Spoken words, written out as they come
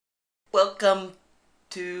Welcome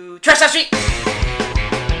to Trash House Street!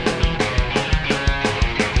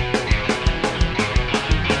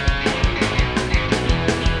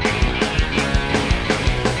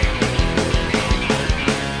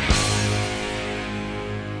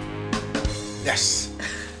 Yes.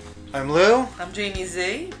 I'm Lou. I'm Jamie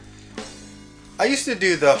Z. I used to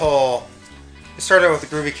do the whole... It started out with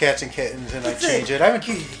the Groovy Cats and Kittens, and I changed it. I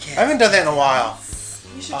haven't done that in a while.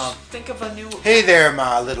 You should think of a new... Hey there,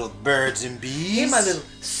 my little birds and bees. Hey, my little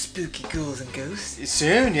spooky ghouls and ghosts.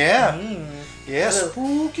 Soon, yeah. Yeah,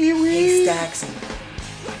 spooky wee. Haystacks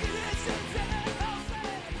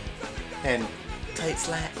And tight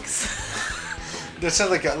slacks. that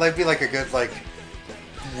sounds like be like a good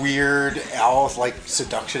weird owl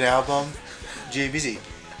seduction album. JBZ.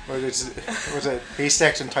 Was it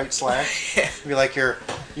Haystacks and Tight Slacks? Yeah. Be like your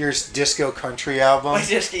disco country album.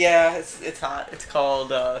 It's hot. It's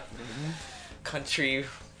called Country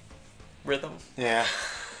Rhythm. Yeah.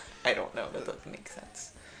 I don't know. That doesn't make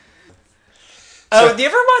sense. Oh, do you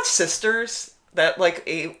ever watch Sisters? That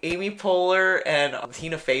Amy Poehler and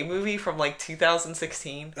Tina Fey movie from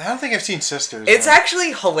 2016. I don't think I've seen Sisters. It's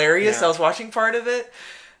actually hilarious. Yeah. I was watching part of it.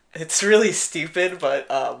 It's really stupid,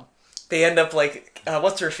 but they end up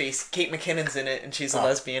what's her face? Kate McKinnon's in it, and she's a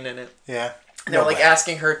lesbian in it. Yeah. And they're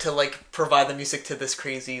asking her to provide the music to this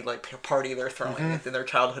crazy party they're throwing in their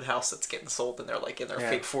childhood house that's getting sold, and they're in their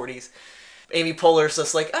fake 40s. Amy Poehler's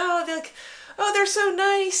just oh, they're so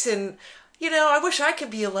nice, and I wish I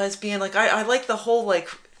could be a lesbian. I like the whole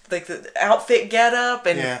the outfit getup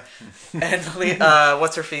and and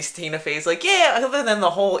what's her face? Tina Fey's other than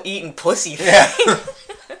the whole eating pussy thing.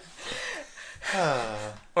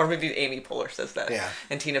 Or maybe Amy Poehler says that. Yeah.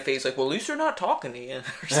 And Tina Fey's well, at least they're not talking to you.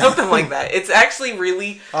 Or something like that. It's actually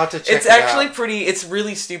really... I'll have to check it's it actually out. pretty... It's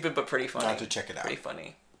really stupid, but pretty funny. I'll have to check it out. Pretty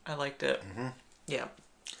funny. I liked it. Mm-hmm. Yeah.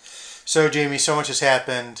 So, Jamie, so much has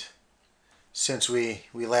happened since we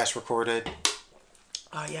last recorded.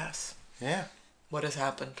 Yes. Yeah. What has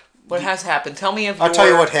happened? What has happened? Tell me I'll tell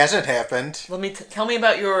you what hasn't happened. Tell me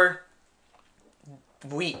about your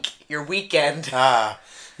week. Your weekend.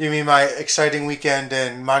 You mean my exciting weekend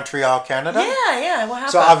in Montreal, Canada? Yeah. What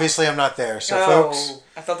happened? So obviously I'm not there. So folks,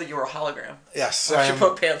 I thought that you were a hologram. yes, I should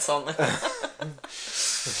put pants on. If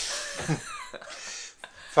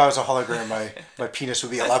I was a hologram, my penis would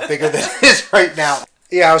be a lot bigger than it is right now.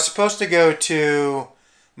 Yeah, I was supposed to go to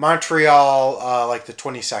Montreal the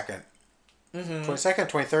 22nd. 22nd,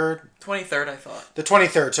 23rd? 23rd, I thought. The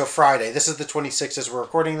 23rd, so Friday. This is the 26th as we're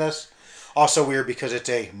recording this. Also weird because it's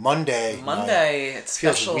a Monday. It's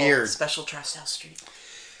feels special. weird. Special Trash House Street.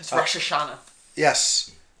 It's Rosh Hashanah.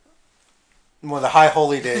 Yes. One of the high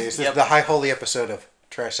holy days. Yep. The high holy episode of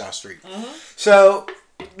Trash House Street. So,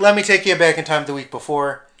 let me take you back in time the week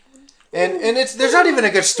before. And there's not even a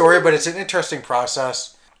good story, but it's an interesting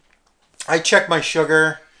process. I check my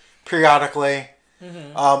sugar periodically.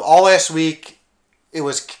 All last week, it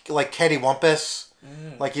was cattywampus.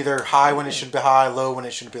 Either high when it should be high, low when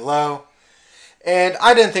it should be low. And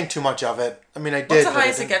I didn't think too much of it. I mean, I did. What's the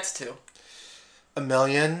highest it gets to? 1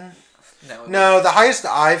 million? No, the highest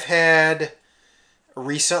I've had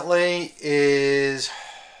recently is...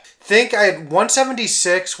 I think I had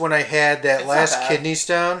 176 when I had that last kidney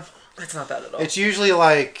stone. That's not bad at all. It's usually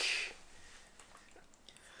anywhere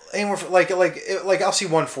from, I'll see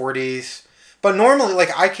 140s. But normally,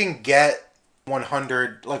 I can get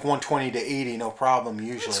 100, 120 to 80, no problem,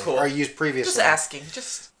 usually. That's cool. Or I used previously. Just asking.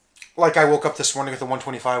 I woke up this morning with a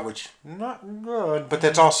 125, which, not good. But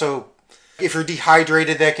that's also, if you're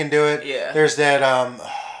dehydrated, that can do it. Yeah. There's that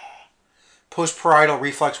postparietal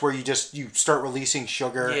reflex where you start releasing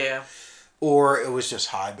sugar. Yeah. Or it was just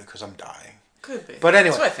high because I'm dying. Could be. But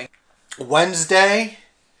anyway. That's what I think. Wednesday,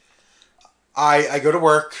 I go to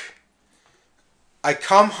work. I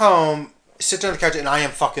come home, sit down on the couch, and I am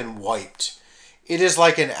fucking wiped. It is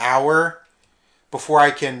an hour before I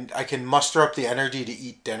can muster up the energy to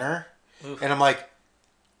eat dinner. Oof. And I'm I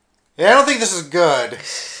don't think this is good.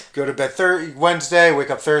 Go to bed Wednesday,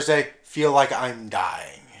 wake up Thursday, feel like I'm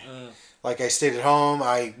dying. I stayed at home.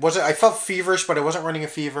 I felt feverish, but I wasn't running a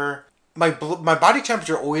fever. My body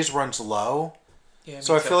temperature always runs low. Yeah,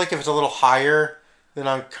 so I feel like if it's a little higher, then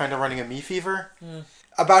I'm kind of running a me fever.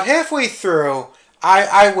 About halfway through,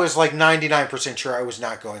 I was 99% sure I was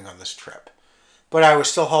not going on this trip. But I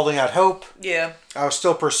was still holding out hope. Yeah. I was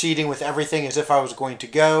still proceeding with everything as if I was going to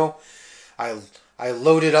go. I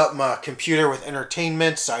loaded up my computer with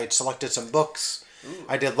entertainments. I had selected some books. Ooh.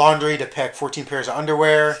 I did laundry to pack 14 pairs of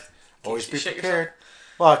underwear. Always be prepared.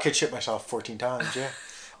 Well, I could shit myself 14 times, yeah.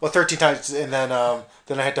 Well, 13 times, and then I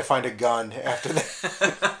had to find a gun after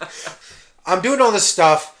that. I'm doing all this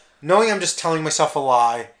stuff. knowing I'm just telling myself a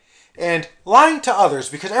lie, and lying to others,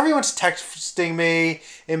 because everyone's texting me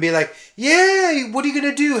and be like, "Yeah, what are you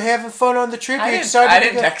gonna do? Having fun on the trip? You excited?" I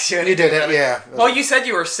didn't text you. You did it, yeah. Well, you said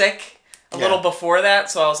you were sick a little before that,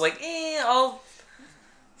 so I was like, I'll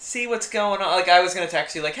see what's going on. Like, I was gonna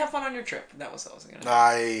text you, like, have fun on your trip. And that was what I was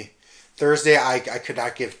gonna do. Thursday, I could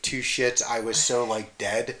not give two shits. I was so, like,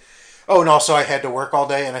 dead. Oh, and also I had to work all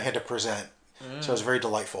day and I had to present. So it was very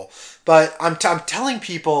delightful. But I'm telling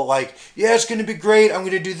people, like, yeah, it's going to be great. I'm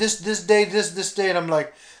going to do this day, this day. And I'm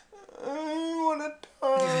like, I want to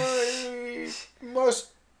die. Must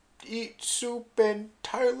eat soup and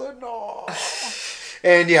Tylenol.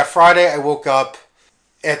 And yeah, Friday I woke up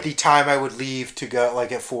at the time I would leave to go,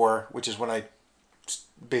 like at 4, which is when I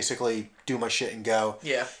basically do my shit and go.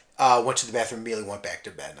 Yeah. Went to the bathroom, immediately went back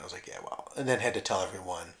to bed. And I was like, yeah, well. And then had to tell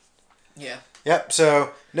everyone. Yeah. Yep,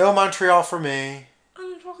 so no Montreal for me.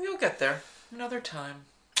 Well, you'll get there another time.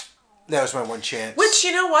 That was my one chance. Which,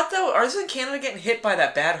 you know what, though? Isn't Canada getting hit by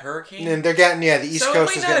that bad hurricane? And they're getting, the East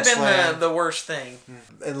Coast is getting slammed. So it might not have been the worst thing.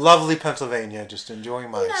 And lovely Pennsylvania, just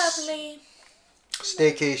enjoying my lovely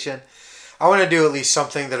staycation. I want to do at least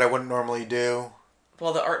something that I wouldn't normally do.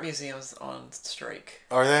 Well, the art museum's on strike.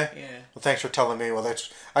 Are they? Yeah. Well, thanks for telling me. Well,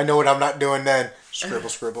 I know what I'm not doing then. Scribble,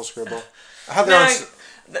 scribble, scribble.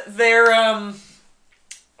 They're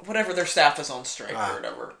whatever, their staff is on strike or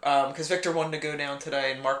whatever. Because Victor wanted to go down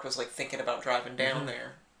today, and Mark was like thinking about driving down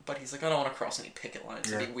there, but he's like, I don't want to cross any picket lines.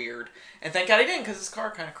 It'd be weird. And thank God he didn't, because his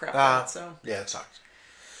car kind of crapped out. So yeah, it sucks.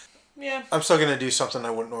 Yeah. I'm still gonna do something I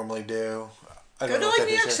wouldn't normally do. Go to like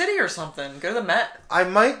New York City or something. Go to the Met. I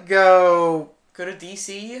might go. Go to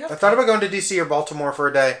DC. I thought about going to DC or Baltimore for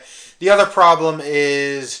a day. The other problem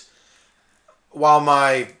is, while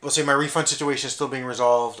my refund situation is still being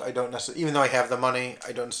resolved, I don't necessarily, even though I have the money,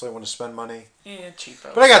 I don't necessarily want to spend money. Yeah,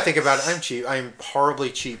 cheapo. But I gotta think about it. I'm cheap. I'm horribly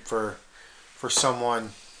cheap for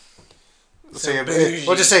someone.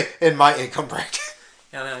 We'll just say in my income bracket.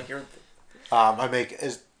 Yeah, no, you're. I make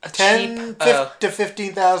 $10,000 to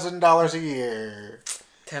 $15,000 a year.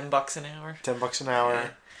 $10 an hour. $10 an hour. Yeah.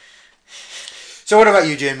 So what about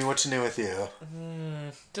you, Jamie? What's new with you?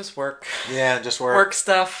 Just work. Yeah, just work. Work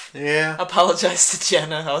stuff. Yeah. I apologized to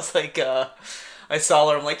Jenna. I was like, I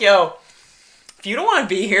saw her. I'm like, yo, if you don't want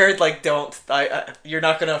to be here, like, don't. You're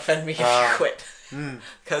not going to offend me if you quit.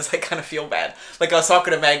 Because I kind of feel bad. Like, I was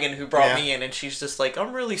talking to Megan, who brought me in, and she's just like,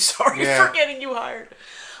 I'm really sorry for getting you hired.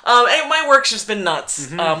 And my work's just been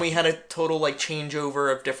nuts. We had a total, like,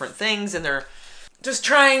 changeover of different things, and they're just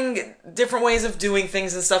trying different ways of doing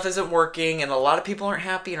things and stuff isn't working, and a lot of people aren't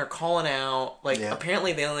happy and are calling out. Like,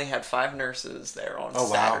 apparently they only had 5 nurses there on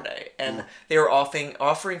Saturday, and they were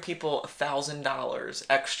offering people $1,000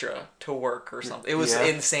 extra to work or something. It was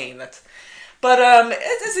insane. But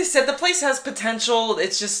as I said, the place has potential.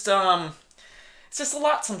 It's just a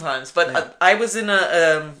lot sometimes. But I was in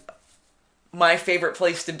my favorite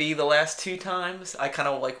place to be the last 2 times. I kind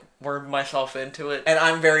of like wormed myself into it, and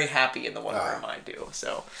I'm very happy in the one room I do.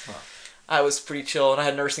 So I was pretty chill, and I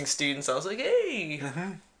had nursing students. I was like, hey,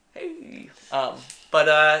 hey. But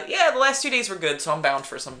the last 2 days were good, so I'm bound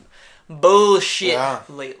for some bullshit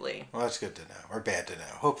lately. Well, that's good to know, or bad to know.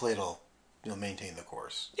 Hopefully you'll maintain the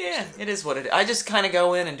course. Yeah, it is what it is. I just kind of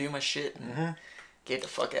go in and do my shit and get the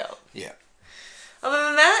fuck out. Yeah. Other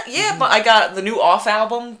than that, but I got the new Off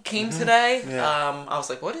album came today. Yeah. I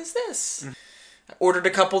was like, what is this? I ordered a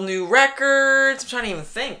couple new records. I'm trying to even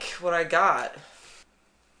think what I got.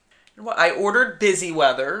 I ordered Busy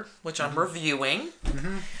Weather, which I'm reviewing.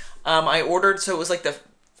 I ordered, so it was like the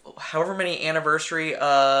however many anniversary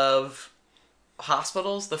of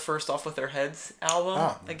Hospitals, the First Off With Their Heads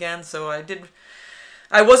album again. So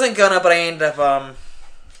I wasn't gonna, but I ended up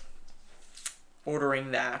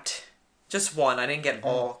ordering that. Just one. I didn't get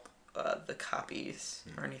all the copies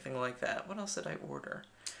or anything like that. What else did I order?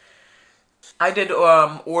 I did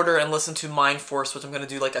order and listen to Mind Force, which I'm going to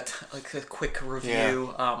do like a quick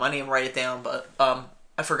review. I didn't even write it down, but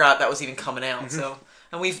I forgot that was even coming out. So,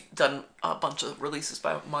 and we've done a bunch of releases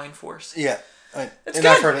by Mind Force. Yeah. It's good.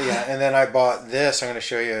 I've heard it, and then I bought this. I'm going to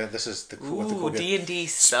show you. This is the cool D&D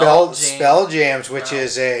Spell Jams, which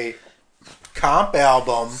is a comp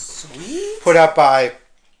album. Sweet. Put out by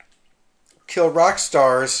Kill Rock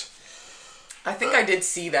Stars. I think I did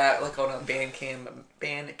see that like on a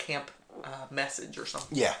Bandcamp message or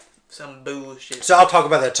something. Yeah. Some bullshit. So I'll talk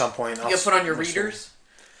about that at some point. You can put on your readers?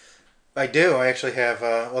 I do. I actually have,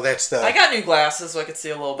 that's the... I got new glasses so I could see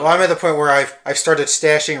a little bit. Well, I'm at the point where I've started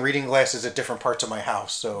stashing reading glasses at different parts of my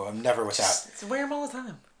house, so I'm never without. Just wear them all the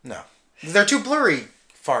time. No. They're too blurry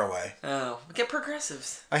far away. Oh. Get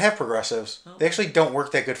progressives. I have progressives. Oh. They actually don't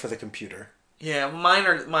work that good for the computer. Yeah, mine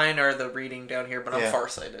are the reading down here, but I'm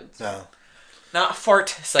farsighted. So. No. Not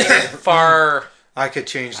fart-sighted. Far. I could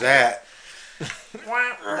change that. No,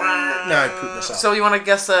 I'd poop myself. So you want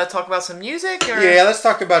to talk about some music? Or? Yeah, let's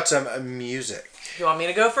talk about some music. You want me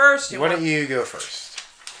to go first? Why don't you go first?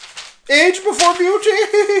 Age before beauty.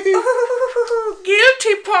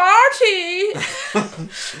 Guilty Party.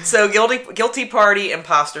 So Guilty Party,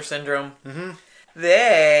 Imposter Syndrome. Mm-hmm.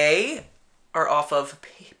 They are off of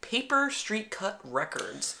Paper Street Cut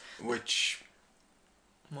Records, which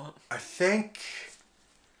what? I think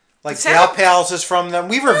Gal Pals is from them.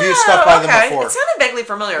 We've reviewed stuff by them before. It sounded vaguely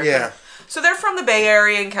familiar. Yeah. So they're from the Bay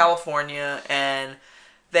Area in California, and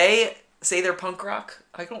they say they're punk rock.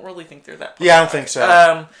 I don't really think they're that punk rock. I don't think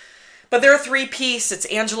so. But they're a three-piece. It's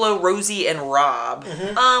Angelo, Rosie, and Rob.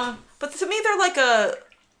 Mm-hmm. But to me, they're like a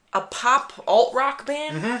pop alt-rock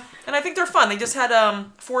band. Mm-hmm. And I think they're fun. They just had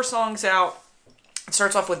 4 songs out. It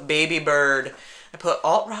starts off with Baby Bird. I put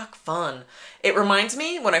alt-rock fun. It reminds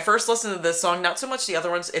me, when I first listened to this song, not so much the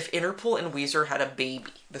other ones, if Interpol and Weezer had a baby.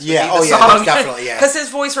 This would be the song. Definitely, yeah. Because his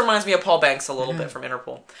voice reminds me of Paul Banks a little bit from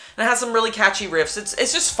Interpol. And it has some really catchy riffs.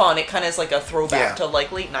 It's just fun. It kind of is like a throwback to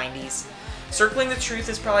like late 90s. Circling the Truth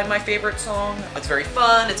is probably my favorite song. It's very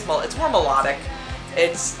fun. It's more melodic.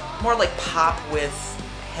 It's more like pop with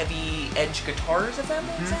heavy edge guitars, if that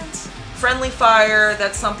makes sense. Friendly Fire,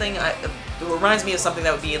 that's something it reminds me of something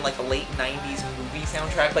that would be in like a late 90s movie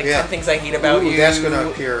soundtrack, like 10 Things I Hate About You. That's going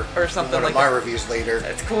to appear or something in one of my reviews later.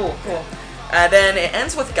 That's cool. Then it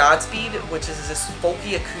ends with Godspeed, which is this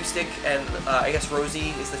folky acoustic, and I guess Rosie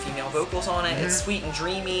is the female vocals on it. It's sweet and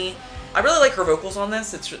dreamy. I really like her vocals on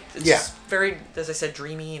this. It's just very, as I said,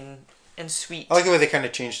 dreamy and sweet. I like the way they kind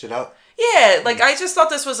of changed it up. Yeah, like I just thought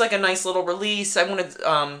this was like a nice little release. I wanted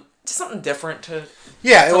just something different to.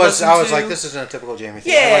 Yeah, it was. I was like, this isn't a typical Jamie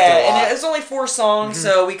thing. Yeah, I liked it a lot. And it was only 4 songs,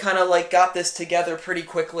 so we kind of like got this together pretty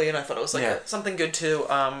quickly, and I thought it was like something good to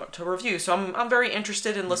review. So I'm very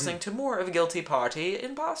interested in listening to more of Guilty Party,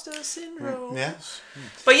 Imposter Syndrome. Yes,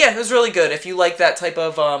 but yeah, it was really good. If you like that type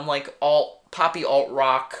of like poppy alt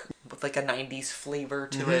rock with like a 90s flavor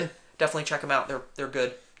to it, definitely check them out. They're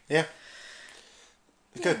good. Yeah.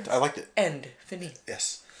 Good. I liked it. End. Fini.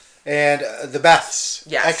 Yes. And the Beths.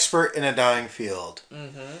 Yes. Expert in a Dying Field.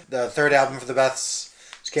 Mm-hmm. The third album for the Beths.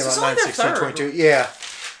 Came out 9/16/22. Yeah.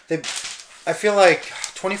 I feel like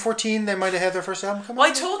 2014 they might have had their first album come out.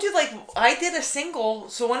 Well, I told you, like, I did a single.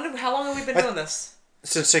 So how long have we been doing this?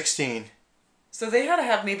 Since 16. So they had to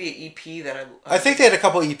have maybe an EP that I think they had a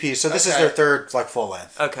couple EPs. So this is their third like full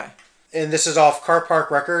length. Okay. And this is off Car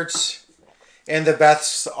Park Records. And the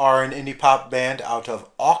Beths are an indie pop band out of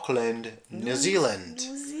Auckland, New Zealand.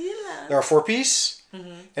 They're a 4-piece.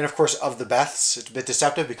 Mm-hmm. And of course, of the Beths, it's a bit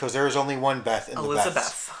deceptive because there is only one Beth in the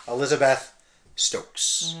Beths. Elizabeth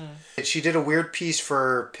Stokes. Mm-hmm. She did a weird piece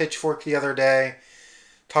for Pitchfork the other day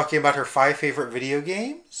talking about her 5 favorite video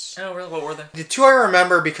games. Oh, really? What were they? The 2 I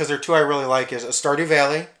remember because they're 2 I really like is A Stardew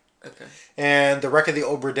Valley. Okay. And The Wreck of the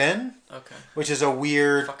Obra Dinn. Okay. Which is a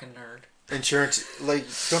weird... Fucking nerd. Insurance, like,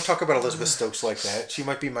 don't talk about Elizabeth Stokes like that. She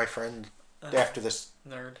might be my friend after this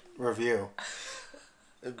review.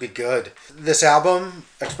 It'd be good. This album,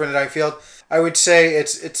 Expert in a Dying Field, I would say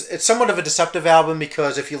it's somewhat of a deceptive album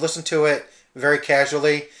because if you listen to it very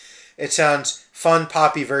casually, it sounds fun,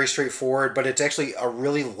 poppy, very straightforward, but it's actually a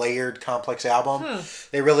really layered, complex album.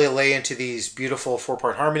 They really lay into these beautiful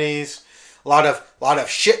 4-part harmonies. A lot of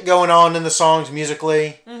shit going on in the songs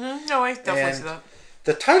musically. Mm-hmm. No, I definitely see that.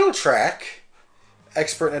 The title track,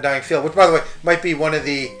 Expert in a Dying Field, which, by the way, might be one of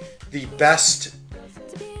the best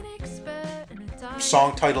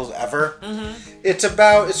song titles ever. Mm-hmm. It's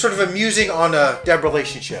sort of a musing on a dead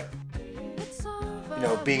relationship. You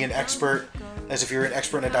know, being an expert, as if you're an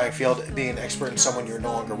expert in a dying field, being an expert in someone you're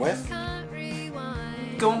no longer with.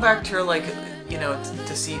 Going back to your, like, you know,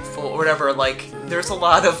 deceitful or whatever, like, there's a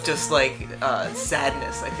lot of just, like,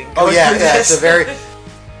 sadness, I think. Oh, yeah, it's a very...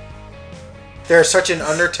 There's such an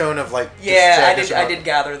undertone of like... Yeah, I did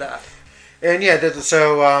gather that. And yeah,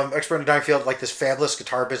 so Expert in a Dying Field, like this fabulous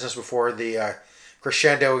guitar business before the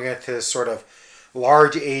crescendo into this sort of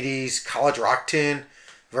large 80s college rock tune.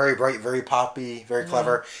 Very bright, very poppy, very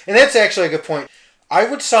clever. And that's actually a good point. I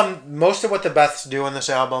would sum most of what the Beths do on this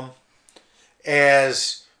album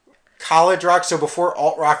as college rock. So before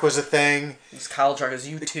alt rock was a thing. It's college rock is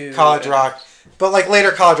U2. College rock. But like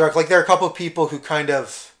later college rock, like there are a couple of people who kind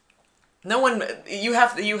of... No one, you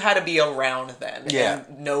had to be around then. Yeah.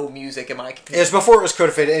 And know music, in my opinion. It's before it was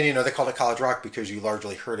codified, and you know, they called it college rock because you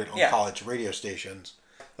largely heard it on college radio stations.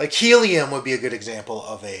 Like Helium would be a good example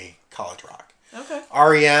of a college rock. Okay.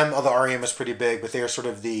 REM, although REM is pretty big, but they are sort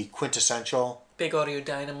of the quintessential. Big Audio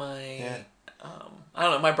Dynamite. I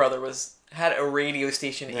don't know. My brother had a radio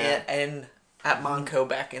station at Monco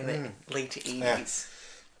back in the late 80s. Yeah.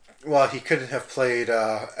 Well, he couldn't have played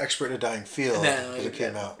Expert in a Dying Field because it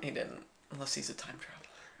came out. He didn't. Unless he's a time traveler.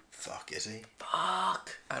 Fuck, is he?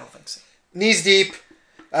 Fuck. I don't think so. Knees deep,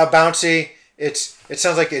 bouncy. It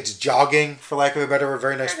sounds like it's jogging, for lack of a better word.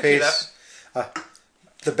 Very nice pace.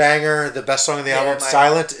 The banger, the best song of the album,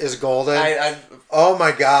 Silent is Golden. Oh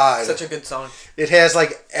my God. Such a good song. It has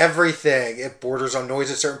like everything. It borders on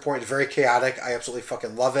noise at a certain point. It's very chaotic. I absolutely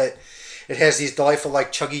fucking love it. It has these delightful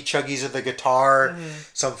like chuggies of the guitar,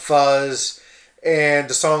 some fuzz, and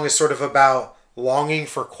the song is sort of about longing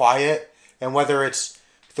for quiet, and whether it's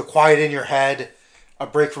the quiet in your head, a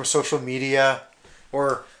break from social media,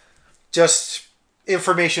 or just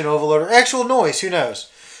information overload, or actual noise, who knows.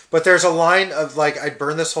 But there's a line of like, I'd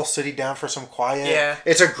burn this whole city down for some quiet. Yeah.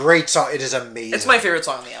 It's a great song. It is amazing. It's my favorite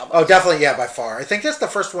song on the album. Oh, definitely, yeah, by far. I think that's the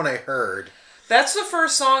first one I heard. That's the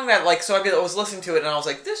first song that, like, so I was listening to it and I was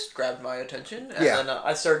like, this grabbed my attention. And then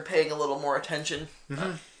I started paying a little more attention.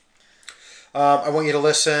 Mm-hmm. I want you to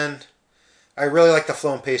listen. I really like the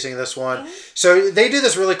flow and pacing of this one. Mm-hmm. So they do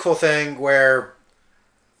this really cool thing where,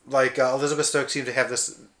 like, Elizabeth Stokes seemed to have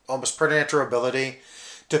this almost preternatural ability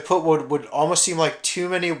to put what would almost seem like too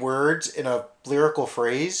many words in a lyrical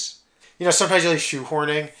phrase. You know, sometimes you're like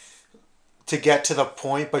shoehorning to get to the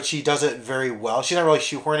point, but she does it very well. She's not really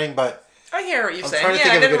shoehorning, but I hear what you're saying.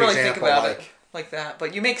 Yeah, I didn't really think about it like that,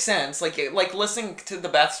 but you make sense. Like listening to the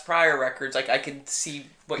Beth's prior records, like I could see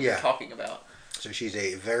what you're talking about. So she's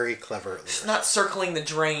a very clever lyricist. She's not circling the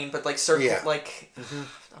drain, but like like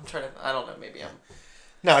I'm trying to. I don't know. Maybe I'm.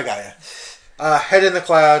 No, I got you. Head in the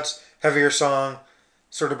Clouds, heavier song,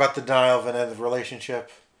 sort of about the denial of an end of relationship.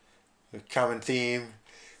 A common theme,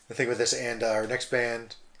 I think, with this and our next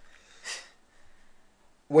band.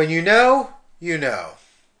 When you know, you know.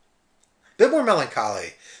 Bit more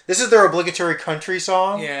melancholy. This is their obligatory country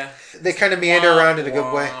song. Yeah. They kind of meander around in a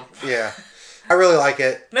good way. Yeah. I really like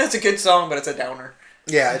it. No, it's a good song, but it's a downer.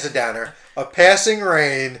 Yeah, it's a downer. A Passing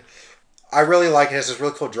Rain. I really like it. It has this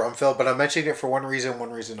really cool drum fill, but I'm mentioning it for one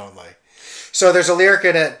reason only. So there's a lyric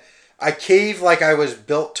in it. I cave like I was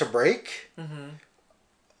built to break. Mm-hmm.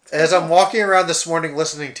 As I'm walking around this morning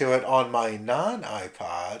listening to it on my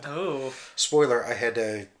non-iPod. Oh. Spoiler, I had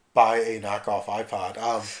to buy a knockoff iPod.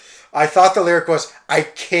 I thought the lyric was, I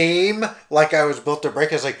came like I was built to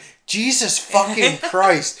break. I was like, Jesus fucking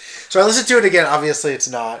Christ. So I listened to it again. Obviously, it's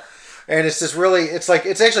not. And it's this really, it's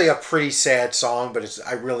actually a pretty sad song, but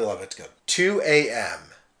I really love it. It's good. 2 a.m.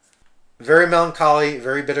 Very melancholy,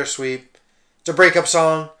 very bittersweet. It's a breakup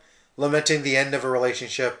song, lamenting the end of a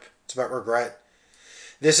relationship. It's about regret.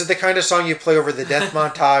 This is the kind of song you play over the death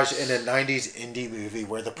montage in a 90s indie movie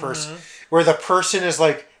where the person is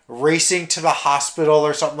like racing to the hospital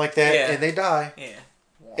or something like that, and they die. Yeah.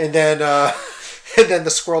 And then the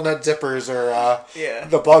Squirrel Nut Zippers or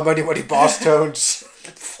the Blood Money Money Boss Tones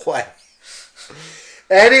play.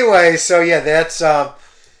 Anyway, so yeah, that's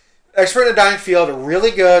Expert in a Dying Field.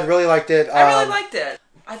 Really good. Really liked it. I really liked it.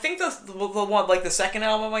 I think the one, like the second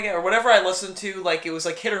album I get or whatever I listened to, like it was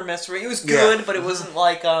like hit or miss. It was good, but it wasn't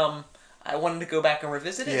like I wanted to go back and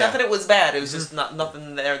revisit it. Not that it was bad. It was just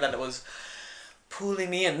nothing there that it was pulling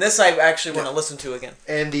me in. This I actually want to listen to again.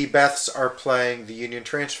 And the Beths are playing the Union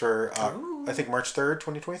Transfer, I think March 3rd,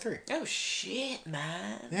 2023. Oh, shit,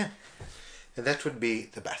 man. Yeah. And that would be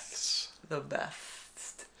the Beths. The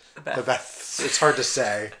Beths. The Beths. It's hard to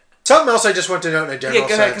say. Something else I just want to note in a general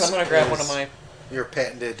sense. Yeah, go ahead, because I'm going to grab one of my... Your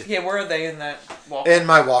patented... Yeah, where are they in that walk-in? In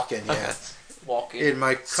my walk-in, yeah. Okay. Walk-in. In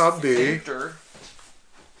my cubby.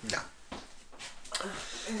 No.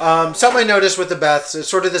 Something I noticed with the Beths is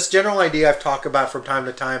sort of this general idea I've talked about from time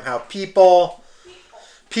to time, how people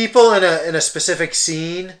in a specific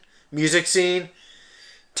scene, music scene,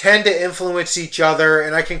 tend to influence each other,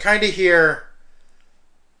 and I can kind of hear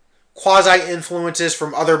quasi-influences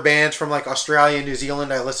from other bands from like Australia and New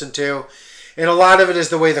Zealand I listen to, and a lot of it is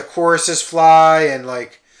the way the choruses fly and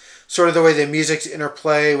like sort of the way the music's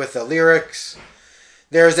interplay with the lyrics.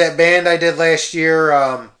 There's that band I did last year,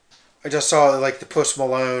 I just saw like the Post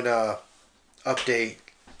Malone update.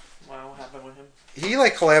 Wow, what happened with him? He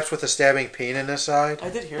like collapsed with a stabbing pain in his side. I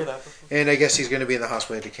did hear that before. And I guess he's going to be in the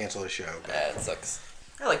hospital to cancel the show. That sucks.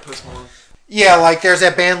 I like Post Malone. Yeah, like there's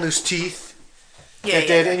that band Loose Teeth. Yeah,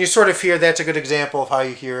 did, and you sort of hear that's a good example of how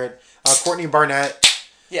you hear it. Courtney Barnett.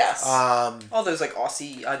 Yes. All those like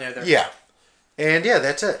Aussie. I know they're. Yeah. And yeah,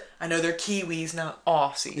 that's it. I know they're Kiwis, not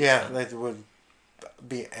Aussies. Yeah, they would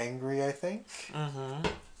be angry, I think. Mm-hmm.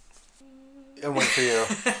 And one for you.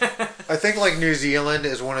 I think like New Zealand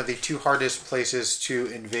is one of the two hardest places to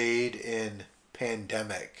invade in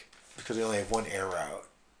pandemic because we only have one air route.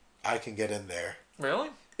 I can get in there. Really?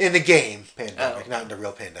 In the game pandemic, not in the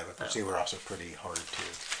real pandemic, which they were also pretty hard to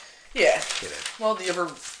get in. Well, do you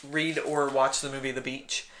ever read or watch the movie The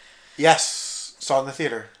Beach? Yes. Saw it in the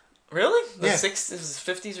theater. Really? The Yeah.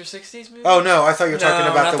 50s or 60s movie? Oh, no. I thought you were talking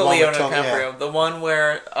about not the the one Leonardo with DiCaprio. The one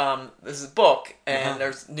where this is a book, and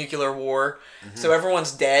there's nuclear war, so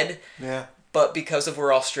everyone's dead. Yeah. But because of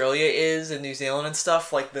where Australia is and New Zealand and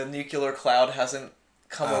stuff, like the nuclear cloud hasn't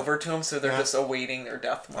come over to them, so they're just awaiting their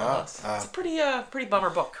death more or less. It's a pretty bummer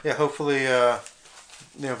book. Yeah, hopefully,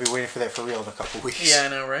 be waiting for that for real in a couple weeks. Yeah, I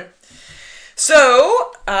know, right?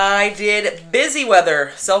 So, I did Busy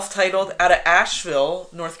Weather, self-titled, out of Asheville,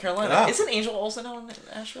 North Carolina. Oh. Isn't Angel Olsen on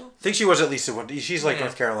Asheville? I think she was at least one. She's like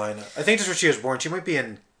North Carolina. I think that's where she was born. She might be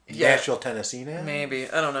in Nashville, Tennessee now. Maybe.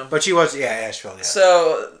 I don't know. But she was, Asheville, yeah.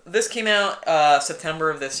 So, this came out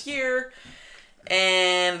September of this year,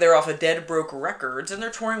 and they're off of Dead Broke Records, and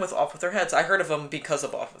they're touring with Off With Their Heads. I heard of them because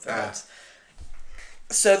of Off With Their Heads.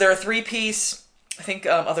 So, they're a three-piece. I think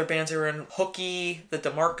other bands are in Hooky, the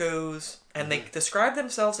DeMarcos, and they describe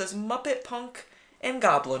themselves as Muppet Punk and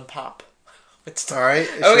Goblin Pop. All right.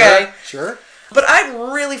 Okay. Sure. But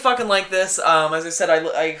I really fucking like this. As I said,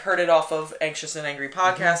 I heard it off of Anxious and Angry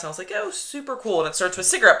podcast, and I was like, oh, super cool. And it starts with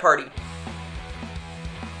Cigarette Party.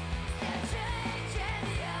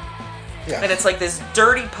 Yeah. And it's like this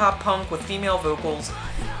dirty pop punk with female vocals.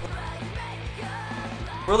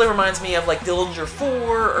 Really reminds me of like Dillinger 4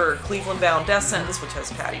 or Cleveland Bound Death Sentence, which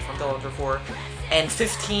has Patty from Dillinger 4, and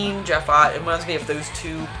 15, Jeff Ott. It reminds me of those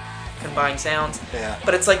two combined sounds. Yeah.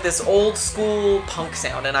 But it's like this old school punk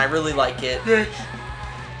sound, and I really like it.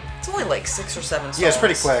 It's only like 6 or 7 songs. Yeah, it's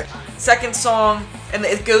pretty quick. Second song, and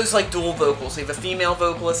it goes like dual vocals. So you have a female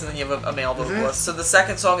vocalist, and then you have a male vocalist. So the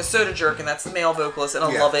second song is Soda Jerk, and that's the male vocalist, and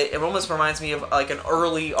I love it. It almost reminds me of like an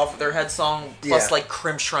early Off of Their Head song, plus like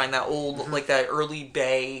Crimpshrine, that old, like that early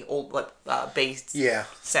Bay, old bass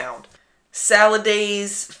sound. Salad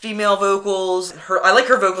Days, female vocals. I like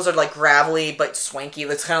her vocals are like gravelly but swanky.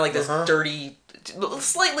 That's kind of like this dirty,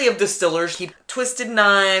 slightly of Distillers. Keep Twisted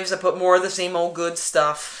Knives. I put more of the same old good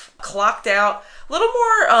stuff. Clocked Out, a little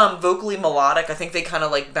more vocally melodic. I think they kind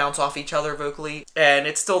of like bounce off each other vocally, and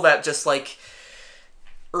it's still that just like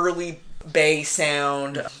early Bay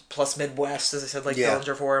sound plus Midwest, as I said, like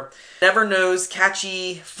Dillinger 4. Never Knows,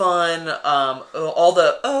 catchy, fun, all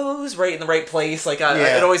the O's right in the right place. Like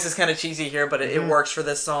it always is kind of cheesy here, but it works for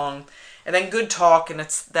this song. And then Good Talk, and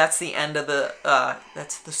that's the end of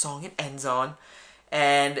that's the song it ends on,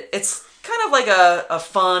 and it's kind of like a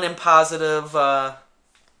fun and positive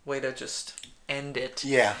way to just end it.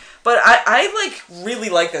 Yeah. But I like really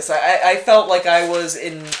like this. I felt like I was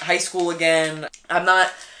in high school again. I'm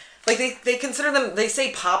not like they consider them. They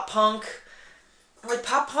say pop punk. Like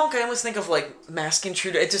pop punk, I almost think of like Mask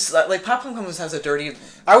Intruder. It just like pop punk almost has a dirty.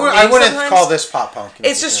 I wouldn't sometimes. call this pop punk.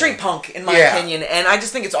 It's just straight punk in my opinion, and I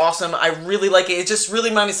just think it's awesome. I really like it. It just really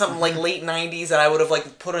reminds me of something like late '90s that I would have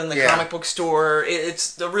like put in the comic book store.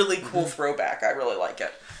 It's a really cool throwback. I really like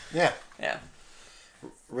it. Yeah. Yeah.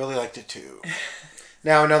 Really liked it too.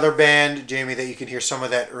 Now another band, Jamie, that you can hear some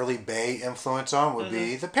of that early Bay influence on would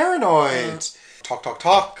be the Paranoids. Talk Talk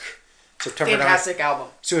Talk. September 9th. Fantastic album.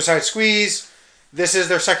 Suicide Squeeze. This is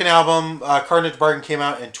their second album. Carnage Bargain came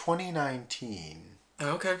out in 2019.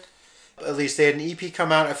 Okay. At least they had an EP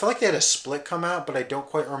come out. I feel like they had a split come out, but I don't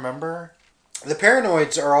quite remember. The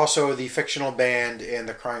Paranoids are also the fictional band in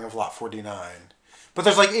The Crying of Lot 49. But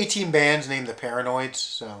there's like 18 bands named the Paranoids,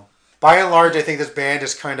 so... By and large, I think this band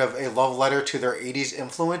is kind of a love letter to their 80s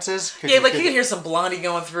influences. Yeah, like you can hear some Blondie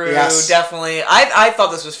going through, definitely. I thought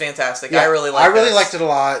this was fantastic. Yeah, I really liked it a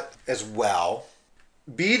lot as well.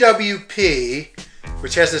 BWP,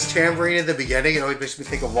 which has this tambourine in the beginning, it always makes me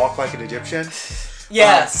think of Walk Like an Egyptian.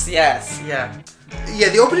 Yes. Yeah,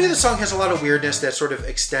 the opening of the song has a lot of weirdness that sort of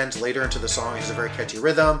extends later into the song. It has a very catchy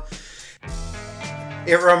rhythm.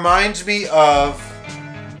 It reminds me of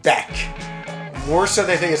Beck. More so than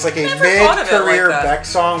I think it's like a mid-career Beck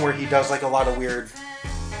song where he does like a lot of weird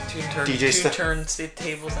DJ stuff. Two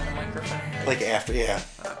turntables and a microphone. Like after, yeah.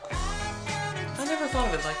 I never thought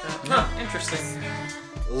of it like that. Huh, interesting.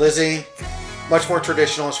 Lizzie, much more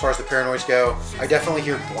traditional as far as the Paranoids go. I definitely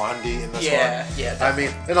hear Blondie in this one. Yeah, definitely. I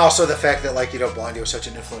mean, and also the fact that like, Blondie was such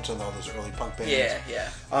an influence on all those early punk bands. Yeah.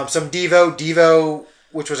 Some Devo,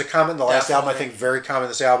 which was a comment in the last album, I think very common in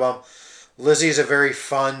this album. Lizzie is a very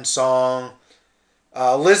fun song.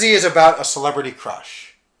 Lizzie is about a celebrity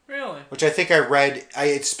crush. Really? Which I think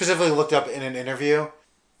I specifically looked up in an interview.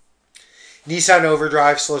 Nissan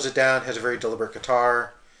Overdrive slows it down, has a very deliberate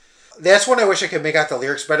guitar. That's when I wish I could make out the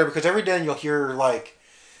lyrics better, because every day you'll hear like,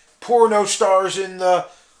 porno stars in the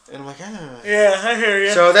And I'm like, ah. Yeah, I hear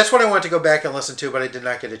you. So that's what I wanted to go back and listen to, but I did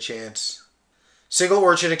not get a chance. Single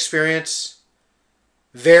Origin Experience.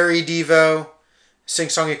 Very Devo.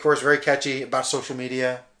 Sing-songy chorus, very catchy, about social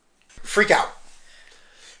media. Freak Out.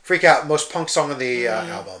 Freak Out, most punk song on the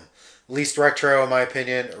album. Least retro, in my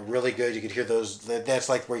opinion. Really good. You could hear those. That's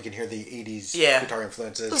like where you can hear the 80s guitar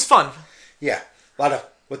influences. It was fun. Yeah. A lot of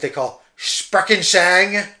what they call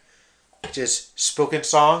Sprechensang, which is spoken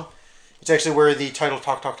song. It's actually where the title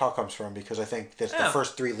Talk, Talk, Talk comes from, because I think that's the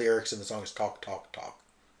first 3 lyrics in the song is Talk, Talk, Talk.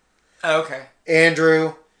 Oh, okay.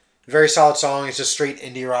 Andrew, very solid song. It's just straight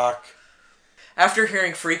indie rock. After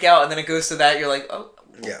hearing Freak Out and then it goes to that, you're like, oh,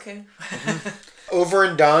 okay. Yeah. Mm-hmm. Over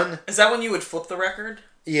and Done. Is that when you would flip the record?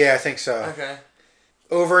 Yeah, I think so. Okay.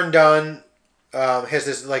 Over and Done has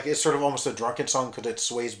this, like, it's sort of almost a drunken song because it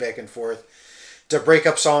sways back and forth. It's a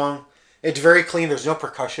breakup song. It's very clean. There's no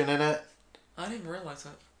percussion in it. I didn't realize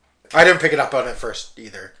that. I didn't pick it up on it first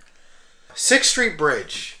either. 6th Street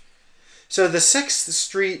Bridge. So the 6th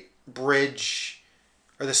Street Bridge,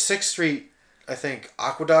 or the 6th Street, I think,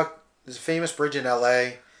 Aqueduct, is a famous bridge in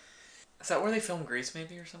LA. Is that where they filmed Grease,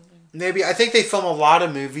 maybe, or something? Maybe. I think they film a lot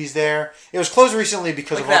of movies there. It was closed recently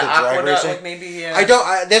because like of all the drag Aqueduct, racing. like maybe,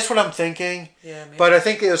 yeah. That's what I'm thinking. Yeah, maybe. But I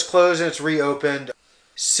think it was closed and it's reopened.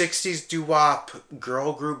 60s doo-wop,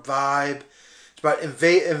 girl group vibe. It's about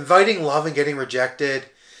inviting love and getting rejected.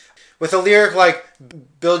 With a lyric like,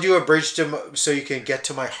 build you a bridge so you can get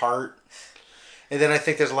to my heart. And then I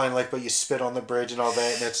think there's a line like, but you spit on the bridge and all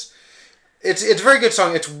that. And it's a very good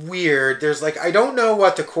song. It's weird. There's like, I don't know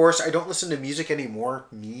what the chorus, I don't listen to music anymore,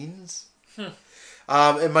 means.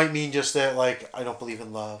 It might mean just that, like, I don't believe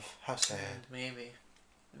in love. How sad. Maybe.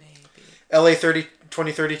 LA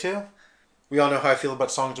 2032? We all know how I feel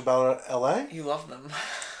about songs about LA. You love them.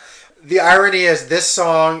 The irony is this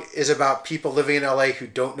song is about people living in LA who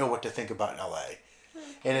don't know what to think about LA.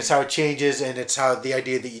 And it's how it changes, and it's how the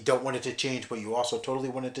idea that you don't want it to change, but you also totally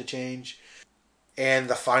want it to change. And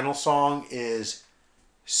the final song is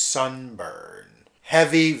Sunburn.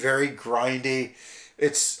 Heavy, very grindy.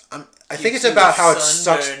 It's I think it's about how it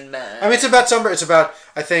sucks. Man. I mean, it's about sunburn. It's about,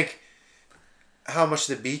 I think, how much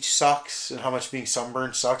the beach sucks and how much being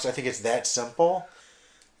sunburned sucks. I think it's that simple.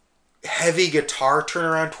 Heavy guitar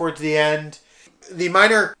turnaround towards the end. The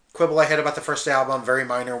minor quibble I had about the first album, very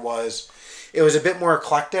minor, was it was a bit more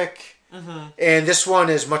eclectic. Mm-hmm. And this one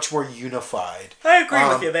is much more unified. I agree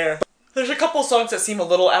with you there. There's a couple songs that seem a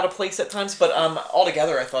little out of place at times, but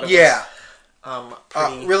altogether I thought it was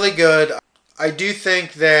pretty... really good. I do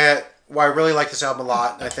think that, I really like this album a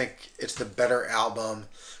lot, and I think it's the better album.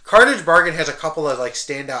 Carnage Bargain has a couple of like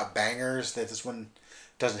standout bangers that this one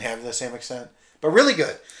doesn't have to the same extent, but really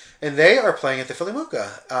good. And they are playing at the Philly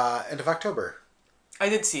Mocha end of October. I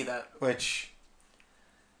did see that. Which...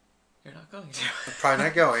 You're not going to. I'm probably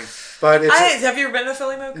not going. But it's... have you ever been to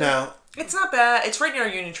Philly Mocha? No. It's not bad. It's right near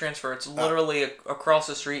Union Transfer. It's literally across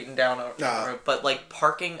the street and down a road. But like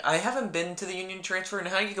parking, I haven't been to the Union Transfer, and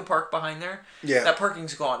how you can park behind there. Yeah. That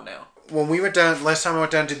parking's gone now. When we went down, last time I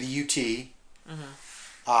went down to the UT,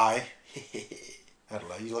 I don't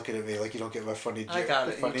know, you looking at me like you don't get my funny joke. I got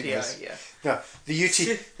it, UTI, yeah. No, the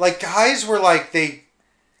UT, like guys were like,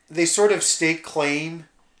 they sort of stake claim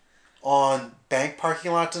on bank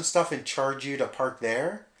parking lots and stuff and charge you to park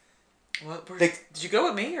there. What? Did you go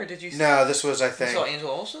with me, or did you... No, this was, I think... You saw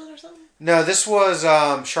Angela Olsen or something? No, this was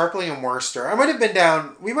Sharply and Worcester. I might have been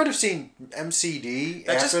down... We might have seen MCD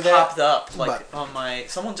that after just that. popped up, like, on my...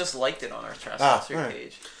 Someone just liked it on our Trust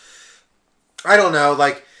page. I don't know,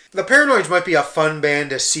 like, the Paranoids might be a fun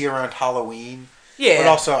band to see around Halloween. Yeah. But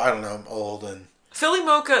also, I don't know, I'm old and... Philly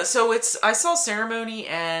Mocha, so it's... I saw Ceremony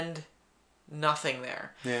and... nothing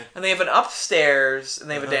there. Yeah. And they have an upstairs and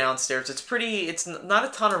they have a downstairs. It's pretty, it's not a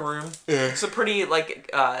ton of room. Yeah. It's a pretty,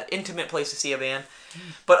 like, intimate place to see a band.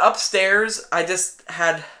 But upstairs, I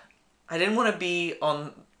didn't want to be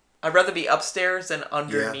on, I'd rather be upstairs than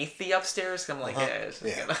underneath the upstairs. I'm like, it's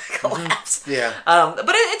going to collapse. Yeah. But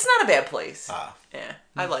it's not a bad place. Yeah.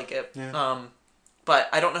 I like it. Yeah. But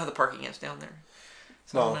I don't know how the parking is down there.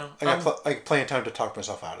 So well, I don't know. I got plenty of time to talk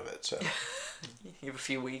myself out of it, so. You have a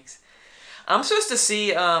few weeks. I'm supposed to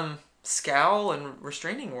see Scowl and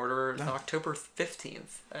Restraining Order on October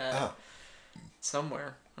 15th.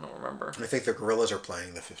 Somewhere. I don't remember. I think the Gorillas are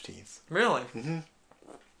playing the 15th. Really? Mm-hmm.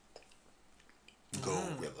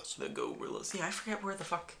 Gorillas. The Gorillas. Yeah, I forget where the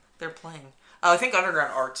fuck they're playing. Oh, I think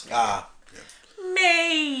Underground Arts. Maybe. Yeah.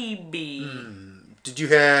 Maybe. Did you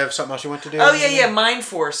have something else you went to do? Oh, yeah, Mind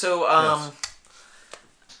Force. So,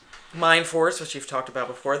 Mind Force, which you've talked about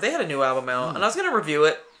before, they had a new album out, and I was going to review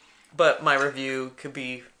it. But my review could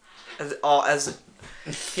be as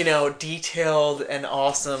detailed and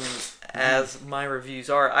awesome as my reviews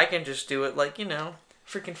are, I can just do it like,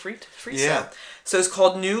 freaking freestyle. Yeah. So it's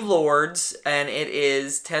called New Lords, and it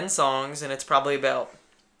is 10 songs, and it's probably about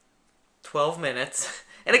 12 minutes.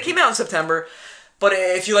 And it came out in September. But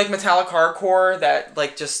if you like metallic hardcore that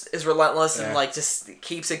like just is relentless and like just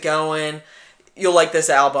keeps it going, you'll like this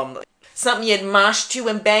album. Something you'd mosh to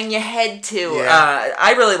and bang your head to. Yeah.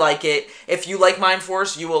 I really like it. If you like Mind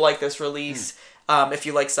Force, you will like this release. If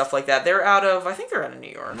you like stuff like that, I think they're out of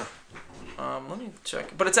New York. Let me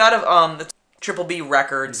check. But it's out of the Triple B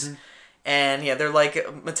Records, and they're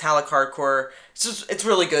like metallic hardcore. It's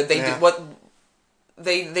really good. They do what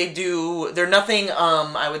they do. They're nothing.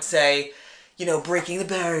 I would say, breaking the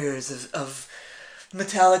barriers of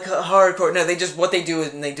metallic hardcore. No, what they do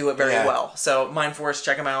is, and they do it very well. So Mind Force,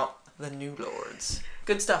 check them out. The New Lords,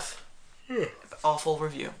 good stuff. Awful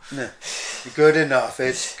review. No. Good enough.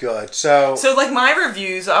 It's good. So like my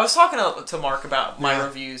reviews, I was talking to Mark about my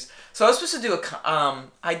reviews. So I was supposed to do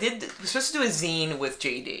was supposed to do a zine with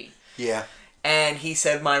JD. Yeah. And he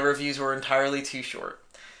said my reviews were entirely too short.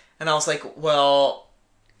 And I was like, well,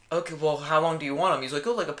 okay, well, how long do you want them? He's like,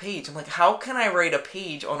 like a page. I'm like, how can I write a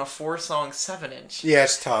page on a 4-song 7-inch? Yeah,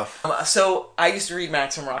 it's tough. So I used to read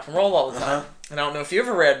Maximum Rock and Roll all the time. And I don't know if you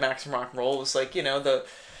ever read Maximum Rock and Roll. It was like,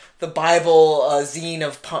 the Bible zine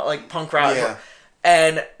of punk rock. Yeah.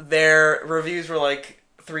 And their reviews were like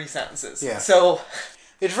 3 sentences. Yeah. So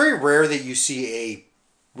it's very rare that you see a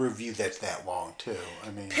review that's that long too.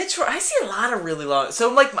 I mean, Pitchfork. I see a lot of really long.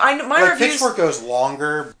 So my reviews. Pitchfork goes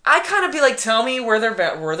longer. I kind of be like, tell me where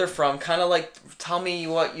they're from. Kind of like, tell me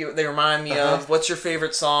what they remind me of. What's your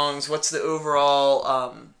favorite songs? What's the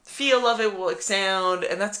overall feel of it? Like sound,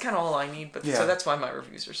 and that's kind of all I need. But so that's why my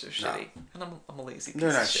reviews are so shitty. And I'm a lazy.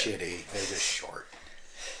 They're not shitty. They're just short.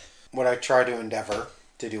 What I try to endeavor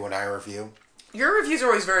to do when I review. Your reviews are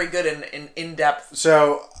always very good and in depth.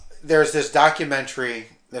 So there's this documentary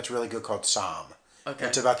that's really good called Somm. Okay.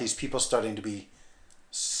 It's about these people studying to be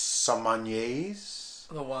sommeliers.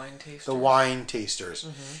 The wine tasters. The wine tasters.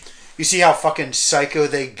 Mm-hmm. You see how fucking psycho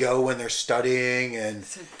they go when they're studying, and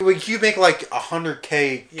you make like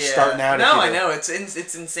 $100K starting out. No, I know it's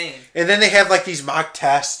insane. And then they have like these mock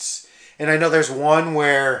tests, and I know there's one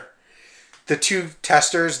where the two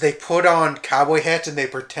testers, they put on cowboy hats and they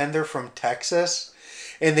pretend they're from Texas,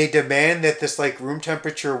 and they demand that this like room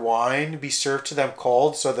temperature wine be served to them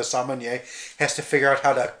cold, so the sommelier has to figure out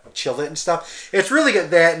how to chill it and stuff. It's really good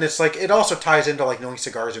that, and it's like it also ties into like knowing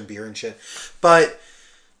cigars and beer and shit. But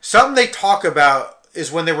something they talk about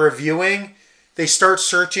is when they're reviewing, they start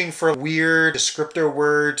searching for weird descriptor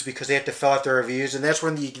words because they have to fill out their reviews, and that's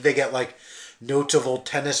when they get like notes of old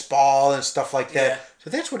tennis ball and stuff like that. Yeah. So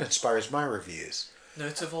that's what inspires my reviews.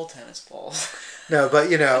 Notes of old tennis balls. No, but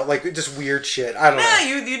like just weird shit. I don't know.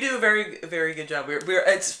 Yeah, you do a very, very good job.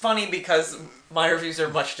 It's funny because my reviews are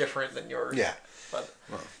much different than yours. Yeah. But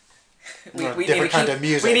we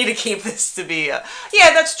need to keep this to be. Yeah,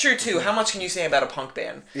 that's true too. How much can you say about a punk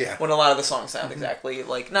band? Yeah. When a lot of the songs sound exactly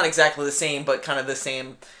like not exactly the same, but kind of the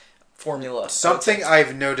same formula. Something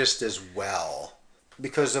I've noticed as well,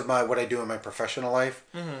 because of what I do in my professional life,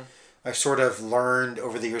 I've sort of learned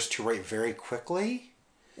over the years to write very quickly.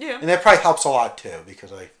 Yeah. And that probably helps a lot too,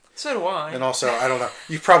 because So do I. And also, I don't know.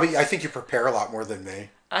 I think you prepare a lot more than me.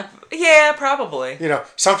 Yeah, probably.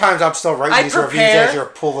 Sometimes I'm still writing these reviews as you're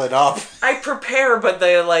pulling up. I prepare, but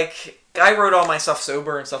I wrote all my stuff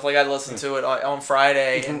sober and stuff. Like, I listened to it on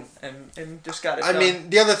Friday and just got it done. I mean,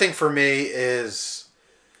 the other thing for me is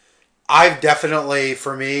I can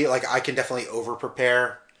definitely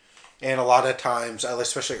over-prepare. And a lot of times,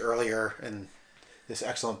 especially earlier in this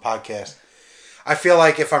excellent podcast, I feel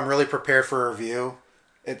like if I'm really prepared for a review,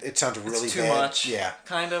 it sounds really it's too bad. much. Yeah.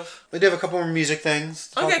 Kind of. We do have a couple more music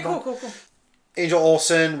things. Okay, cool. Angel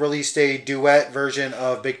Olsen released a duet version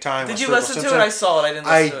of Big Time. Did you listen to it? I saw it. I didn't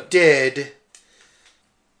listen to it. I did.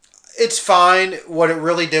 It's fine. What it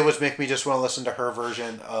really did was make me just want to listen to her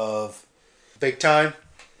version of Big Time.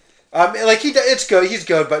 It's good. He's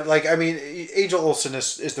good, but Angel Olsen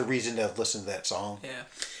is the reason to listen to that song.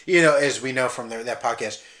 Yeah. As we know from that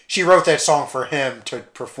podcast, she wrote that song for him to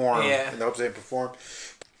perform. Yeah. In the hopes they'd perform.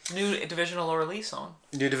 New Divisional release song.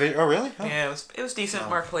 New Division? Oh, really? Oh. Yeah, it was decent.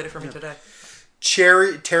 Mark played it for me today.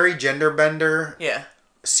 Terry Genderbender. Yeah.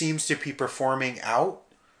 Seems to be performing out.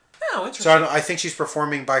 Oh, interesting. So I think she's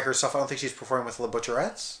performing by herself. I don't think she's performing with La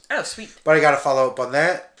Butcherettes. Oh, sweet. But I got to follow up on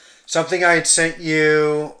that. Something I had sent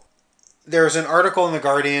you. There was an article in The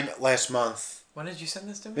Guardian last month. When did you send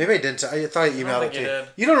this to me? Maybe I didn't. I thought I emailed it to you.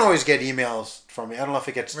 You don't always get emails from me. I don't know if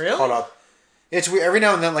it gets caught up. It's weird. Every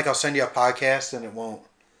now and then, I'll send you a podcast and it won't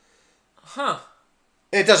Huh.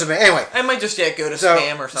 It doesn't matter. Anyway. I might just go to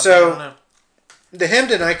spam or something. I don't know. The Hymn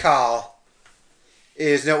to Night Call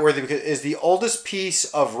is noteworthy because it's the oldest piece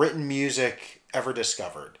of written music ever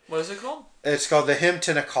discovered. What is it called? It's called The Hymn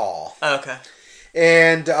to Nakal. Oh, okay.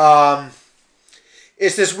 And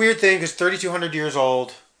it's this weird thing because 3,200 years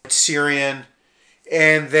old. It's Syrian.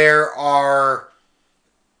 And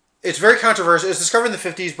it's very controversial. It's discovered in the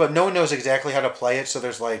 50s, but no one knows exactly how to play it. So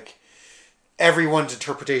there's like, everyone's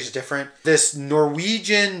interpretation is different. This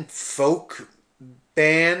Norwegian folk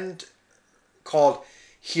band called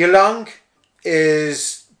Hylang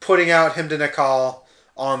is putting out Hymn to Nakal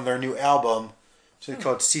on their new album. So it's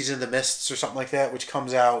called Season of the Mists or something like that, which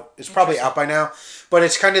comes out. It's probably out by now. But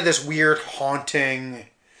it's kind of this weird, haunting,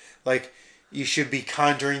 like, you should be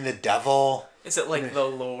conjuring the devil. Is it like the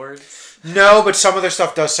Lord? No, but some of their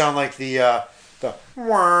stuff does sound like the a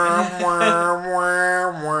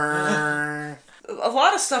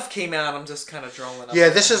lot of stuff came out. I'm just kind of drawing up. Yeah,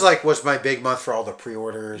 this is was my big month for all the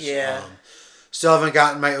pre-orders. Yeah. Still haven't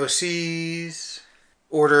gotten my OCs.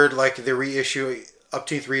 Ordered the reissue,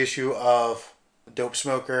 upteenth reissue of Dope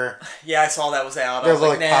Smoker. Yeah, I saw that was out. I was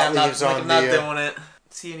like, nah, I'm not doing it.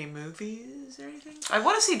 See any movies or anything? I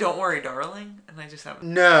want to see Don't Worry, Darling, and I just haven't.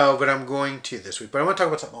 No, but I'm going to this week. But I want to talk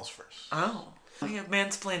about something else first. Oh, yeah,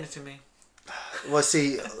 mansplain it to me. Let's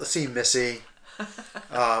see, Missy.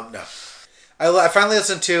 No, I finally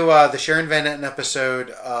listened to the Sharon Van Etten episode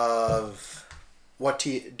of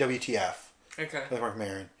WTF. Okay. With Mark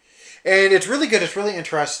Maron, and it's really good. It's really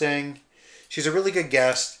interesting. She's a really good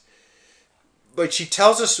guest. But she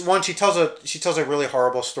tells a really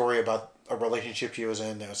horrible story about a relationship she was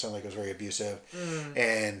in that sounded like it was very abusive.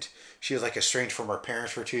 And she was estranged from her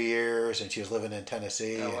parents for 2 years, and she was living in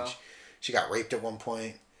Tennessee, and she got raped at one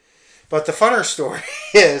point. But the funner story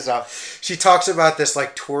is she talks about this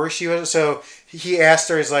tour she was. So he asked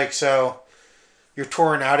her, he's like, so you're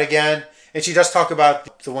touring out again? And she does talk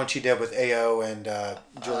about the one she did with AO and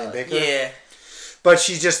Julian Baker. Yeah. But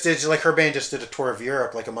she just did, her band just did a tour of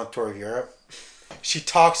Europe, a month tour of Europe. She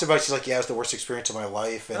talks about, she's like, yeah, it was the worst experience of my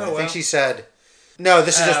life. And I think she said, no,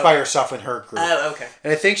 this is just by herself and her group. Oh, okay.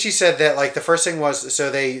 And I think she said that, the first thing was,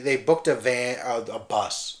 so they booked a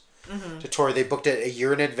bus to tour. They booked it a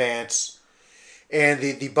year in advance. And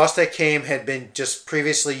the bus that came had been just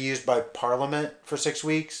previously used by Parliament for 6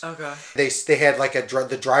 weeks. Okay. They had,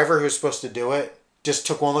 the driver who was supposed to do it just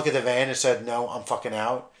took one look at the van and said, no, I'm fucking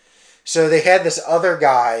out. So they had this other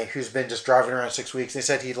guy who's been just driving around 6 weeks. They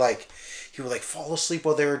said he would fall asleep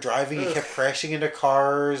while they were driving. He kept crashing into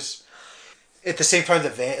cars. At the same time,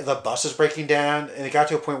 the bus is breaking down, and it got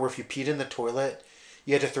to a point where if you peed in the toilet,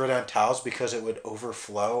 you had to throw down towels because it would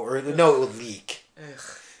overflow it would leak. Ugh.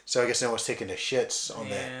 So I guess no one was taking the shits on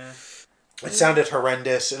that. It sounded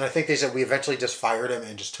horrendous, and I think they said we eventually just fired him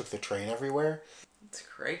and just took the train everywhere. It's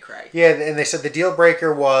cray. Yeah, and they said the deal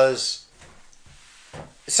breaker was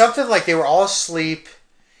something like they were all asleep.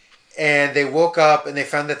 And they woke up and they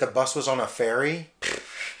found that the bus was on a ferry.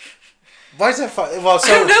 Why is that fun? Well,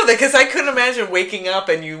 so I don't know, because I couldn't imagine waking up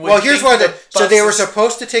and you would. Well, here's why. So they were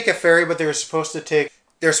supposed to take a ferry, but they were supposed to take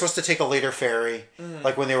a later ferry,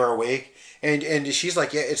 when they were awake. And she's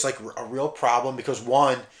like, yeah, it's a real problem because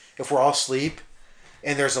one, if we're all asleep,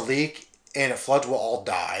 and there's a leak and it floods, we'll all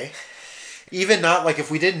die. Even not if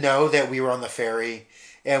we didn't know that we were on the ferry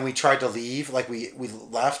and we tried to leave, we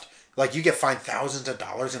left. You get fined thousands of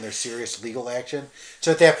dollars and there's serious legal action.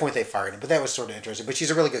 So at that point they fired him. But that was sort of interesting. But she's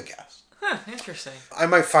a really good guest. Huh, interesting. I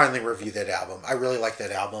might finally review that album. I really like that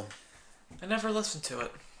album. I never listened to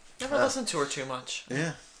it. Never listened to her too much.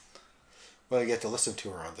 Yeah. Well, you get to listen to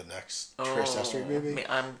her on the next Trace Sesame movie.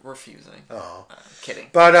 I'm refusing. Oh. I'm kidding.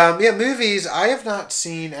 But, movies, I have not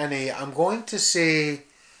seen any. I'm going to see...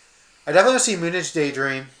 I definitely want to see Moonage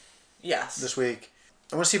Daydream. Yes. This week.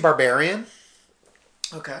 I want to see Barbarian.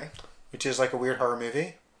 Okay. Which is a weird horror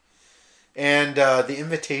movie. And The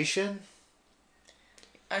Invitation.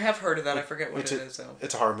 I have heard of that. I forget what it is, though.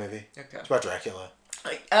 It's a horror movie. Okay. It's about Dracula.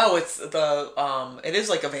 It's the... it is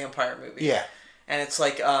a vampire movie. Yeah. And it's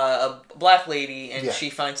a black lady, and she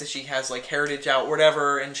finds that she has heritage out,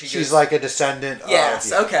 whatever, and she's a descendant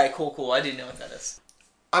Yes, of... okay, cool. I didn't know what that is.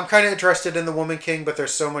 I'm kind of interested in The Woman King, but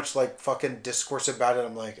there's so much fucking discourse about it.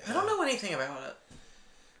 I'm like... I don't know anything about it.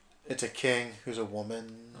 It's a king who's a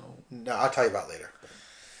woman. No, I'll tell you about it later.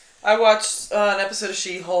 I watched an episode of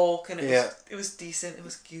She-Hulk, and it was decent. It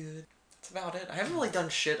was good. That's about it. I haven't really done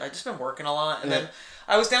shit. I've just been working a lot. And then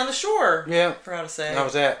I was down the shore. Yeah. Forgot to say. How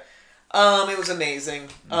was that? It was amazing.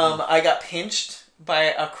 I got pinched by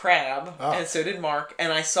a crab, and so did Mark,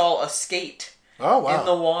 and I saw a skate in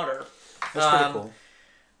the water. That's pretty cool.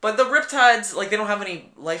 But the Riptides, like, they don't have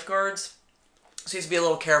any lifeguards. So you have to be a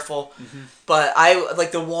little careful. But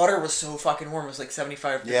the water was so fucking warm. It was like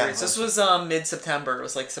 75 degrees. Yeah, This was mid-September. It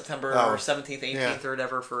was like September 17th, 18th, or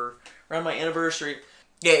whatever for around my anniversary.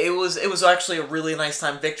 Yeah, it was actually a really nice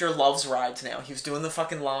time. Victor loves rides now. He was doing the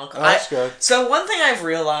fucking long. Oh, that's good. So one thing I've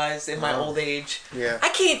realized in my old age, I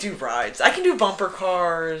can't do rides. I can do bumper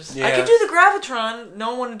cars. Yeah. I can do the Gravitron.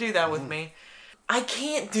 No one want to do that with me. I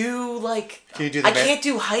can't do, like... Can you do the I can't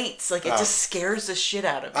do heights. Like, it just scares the shit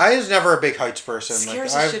out of me. I was never a big heights person.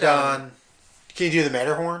 Scares the shit out of me. Can you do the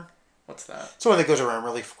Matterhorn? What's that? It's the one that goes around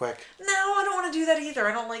really quick. No, I don't want to do that either.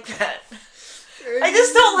 I don't like that. I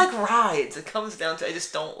just don't like rides. It comes down to I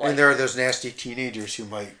just don't like. And there are those nasty teenagers who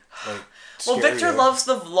might like. Well, Victor loves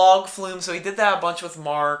the vlog flume, so he did that a bunch with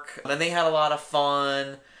Mark, and they had a lot of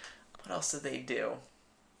fun. What else did they do?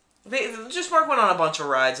 Mark went on a bunch of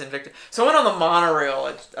rides, and Victor. So I went on the monorail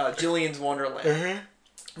at Jillian's Wonderland.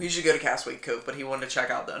 We usually go to Castaway Cove, but he wanted to check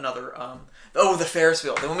out another. The Ferris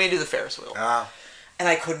wheel. They want me to do the Ferris wheel, and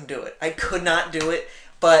I couldn't do it. I could not do it.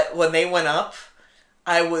 But when they went up,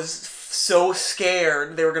 I was so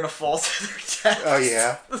scared they were gonna fall to their deaths. Oh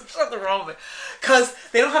yeah. There's something wrong with it. Cause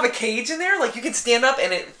they don't have a cage in there. Like you can stand up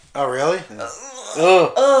and it. Oh really?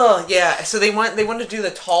 Yeah. So they wanted to do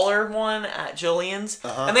the taller one at Jillian's,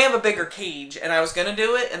 and they have a bigger cage. And I was gonna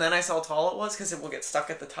do it, and then I saw how tall it was because it will get stuck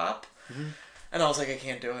at the top. And I was like, I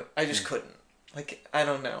can't do it. I just couldn't. Like I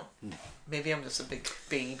don't know. Maybe I'm just a big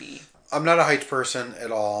baby. I'm not a heights person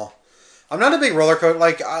at all. I'm not a big roller coaster.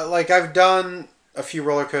 Like I've done a few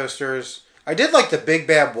roller coasters. I did like the Big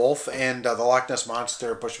Bad Wolf and the Loch Ness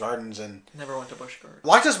Monster at Busch Gardens, and never went to Busch Gardens.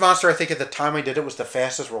 Loch Ness Monster, I think at the time I did it was the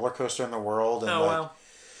fastest roller coaster in the world. And wow!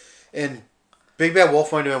 And Big Bad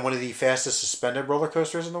Wolf might have been one of the fastest suspended roller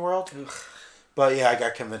coasters in the world. Ugh. But yeah, I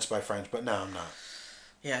got convinced by friends. But no, I'm not.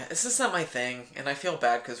 Yeah, it's just not my thing, and I feel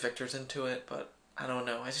bad because Victor's into it, but I don't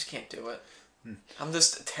know. I just can't do it.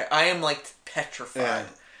 I am like petrified. Yeah.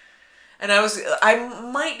 And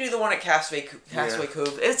I might do the one at Castaway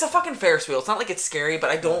Cove. It's a fucking Ferris wheel. It's not like it's scary,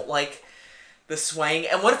 but I don't like the swaying.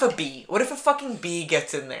 And what if a bee? What if a fucking bee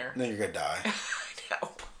gets in there? Then you're gonna die. I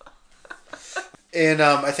know. And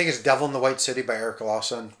I think it's Devil in the White City by Eric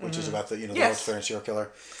Lawson, which is about the world's famous serial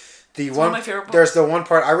killer. It's one of my favorite books. There's the one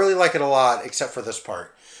part I really like it a lot, except for this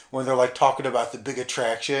part when they're like talking about the big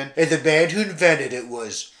attraction, and the man who invented it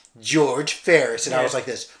was George Ferris, and I was like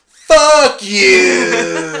this. Fuck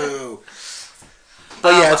you!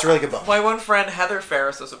 But yeah, it's a really good book. My one friend, Heather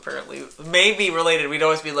Ferris, was apparently maybe related. We'd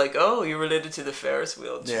always be like, oh, you're related to the Ferris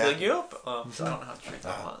wheel. And she'd be like, yep. So I don't know how true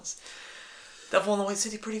that was. Devil in the White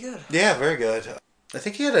City, pretty good. Yeah, very good. I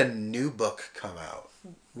think he had a new book come out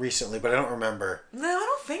recently, but I don't remember. No,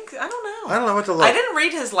 I don't know. I don't know what to look. I didn't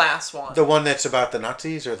read his last one. The one that's about the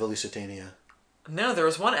Nazis or the Lusitania? No, there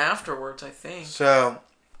was one afterwards, I think. So...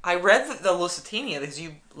 I read the Lusitania because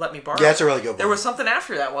you let me borrow it. Yeah, it's a really good one. There was something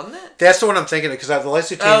after that, wasn't it? That's the one I'm thinking of, because the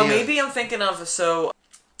Lusitania... Oh, maybe I'm thinking of, what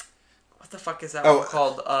the fuck is that one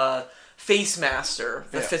called? Face Master.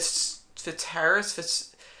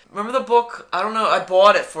 Fitzharris? Remember the book? I don't know. I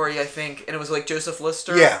bought it for you, I think, and it was like Joseph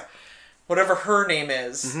Lister. Yeah. Whatever her name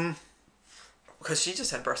is. Because she just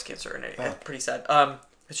had breast cancer, and it's pretty sad. But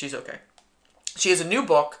she's okay. She has a new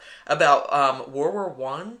book about World War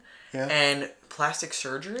One and... plastic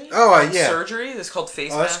surgery. Surgery. It's called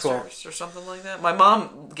Face Masters or something like that. My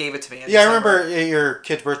mom gave it to me. I remember your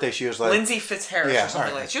kid's birthday. She was like Lindsay Fitzharris or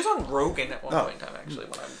something like that. She was on Rogan at one point in time, actually.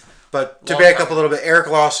 But to back up a little bit, Eric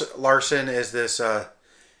Larson is this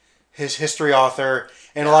his history author,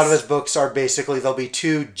 and a lot of his books are basically they'll be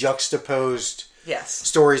two juxtaposed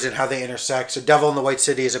stories and how they intersect. So Devil in the White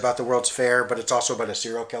City is about the World's Fair, but it's also about a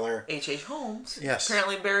serial killer. H.H. Holmes. Yes.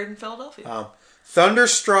 Apparently buried in Philadelphia.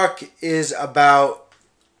 Thunderstruck is about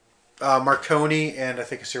Marconi and I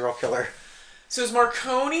think a serial killer. So it's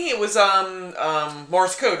Marconi. It was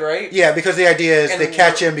Morse code, right? Yeah, because the idea is they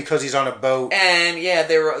catch him because he's on a boat. And yeah,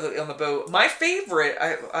 they were on the boat. My favorite,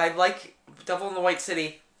 I like Devil in the White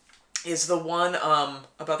City, is the one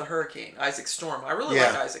about the hurricane, Isaac Storm. I really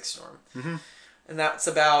like Isaac Storm. And that's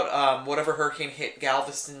about whatever hurricane hit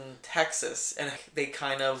Galveston, Texas, and they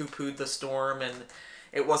kind of poo-pooed the storm and.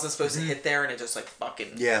 It wasn't supposed to hit there, and it just like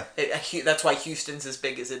fucking that's why Houston's as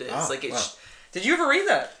big as it is. Did you ever read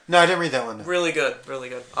that? No, I didn't read that one. Really good, really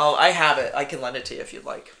good. I have it. I can lend it to you if you'd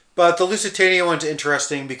like. But the Lusitania one's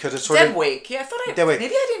interesting because it's sort of Dead Wake. Yeah, I thought maybe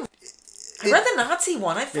I didn't. I read the Nazi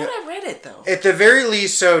one. I thought I read it though. At the very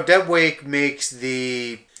least, so Dead Wake makes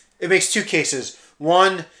two cases.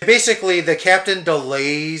 One, basically, the captain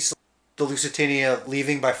delays the Lusitania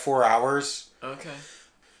leaving by 4 hours. Okay.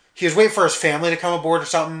 He was waiting for his family to come aboard or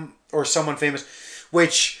something, or someone famous.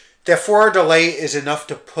 which that 4-hour delay is enough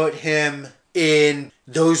to put him in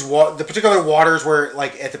those the particular waters where,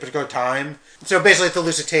 like, at the particular time. So basically, if the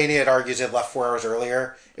Lusitania, it argues it left 4 hours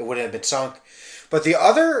earlier, it wouldn't have been sunk. But the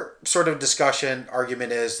other sort of discussion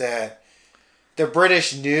argument is that the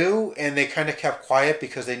British knew, and they kind of kept quiet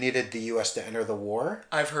because they needed the U.S. to enter the war.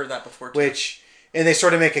 I've heard that before, too. And they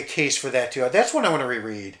sort of make a case for that, too. That's one I want to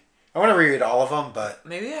reread. I want to reread all of them, but...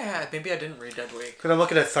 Maybe I didn't read Dead Week. Because I'm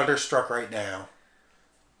looking at Thunderstruck right now.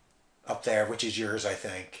 Up there, which is yours, I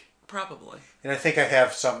think. Probably. And I think I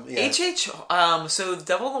have some... Yeah. So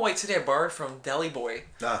Devil in the White City I borrowed from Deli Boy.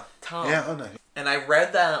 Tom. Yeah, oh no. And I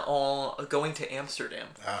read that all going to Amsterdam.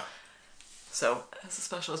 So it's a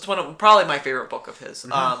special. It's probably my favorite book of his.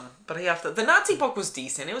 Mm-hmm. But I have to. The Nazi book was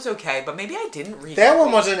decent. It was okay, but maybe I didn't read that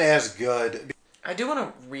one. Wasn't as good. I do want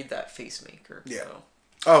to read that Facemaker. Yeah. So.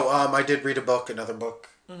 Oh, I did read another book.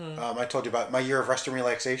 Mm-hmm. I told you about My Year of Rest and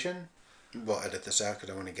Relaxation. We'll edit this out because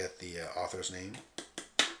I want to get the author's name.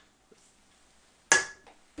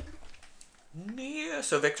 Yeah.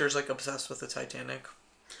 So Victor's like obsessed with the Titanic.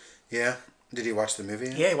 Yeah. Did he watch the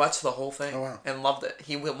movie? Yeah, he watched the whole thing. Oh, wow. And loved it.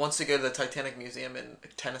 He wants to go to the Titanic Museum in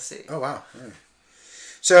Tennessee. Oh, wow. Right.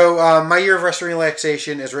 So, My Year of Rest and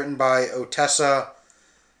Relaxation is written by Otessa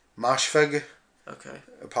Moshfegh. Okay.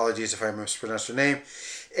 Apologies if I mispronounced her name.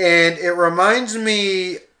 And it reminds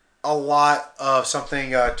me a lot of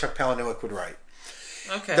something Chuck Palahniuk would write.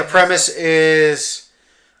 Okay. The premise is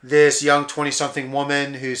this young 20-something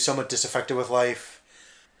woman who's somewhat disaffected with life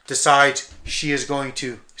decides she is going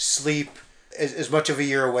to sleep as much of a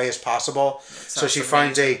year away as possible. So she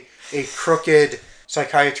finds a crooked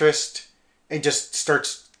psychiatrist and just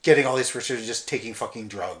starts getting all these procedures, just taking fucking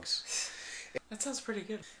drugs. That sounds pretty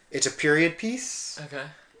good. It's a period piece. Okay.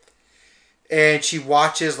 And she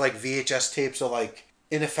watches like VHS tapes of like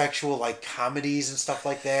ineffectual like comedies and stuff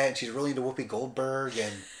like that. And she's really into Whoopi Goldberg,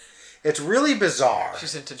 and it's really bizarre.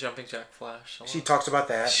 She's into Jumping Jack Flash. She talks about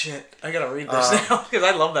that. Shit, I gotta read this now because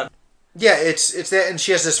I love that. Yeah, it's that, and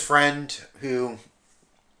she has this friend who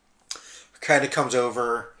kind of comes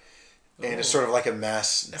over, and it's sort of like a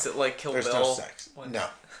mess. No, is it like Kill Bill? There's no sex. What? No.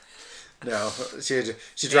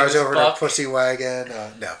 She drives over in a pussy wagon.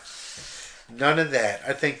 No, none of that.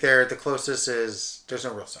 I think the closest is there's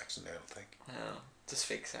no real sex in there. I don't think. No, just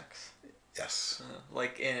fake sex. Yes.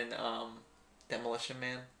 Like in Demolition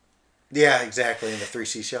Man. Yeah, exactly. And the 3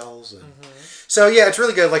 seashells. And... Mm-hmm. So yeah, it's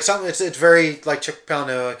really good. Like something, it's very like Chuck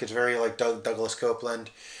Palahniuk. It's very like Douglas Copeland.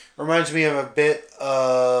 Reminds me of a bit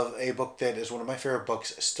of a book that is one of my favorite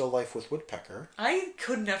books, Still Life with Woodpecker. I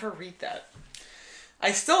could never read that.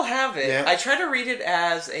 I still have it. Yeah. I tried to read it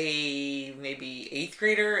as a maybe 8th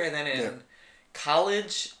grader, and then in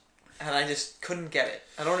college, and I just couldn't get it.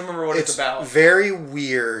 I don't remember what it's about. It's very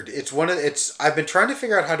weird. I've been trying to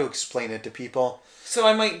figure out how to explain it to people. So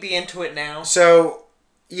I might be into it now. So,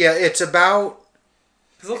 yeah, it's about...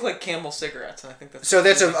 It look like Camel cigarettes, and I think that's... So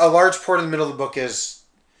that's a large part of the middle of the book is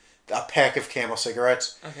a pack of Camel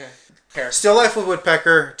cigarettes. Okay. Fair. Still Life with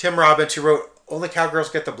Woodpecker, Tim Robbins, who wrote Only Cowgirls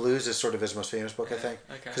Get the Blues, is sort of his most famous book, I think.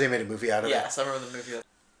 Okay. Because they made a movie out of it. Yes, I remember the movie.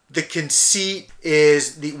 The conceit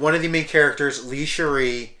is one of the main characters, Lee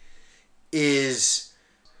Cherie,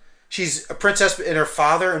 she's a princess, and her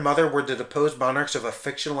father and mother were the deposed monarchs of a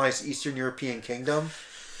fictionalized Eastern European kingdom.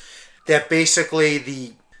 That basically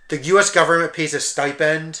the U.S. government pays a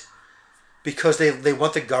stipend because they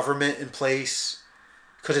want the government in place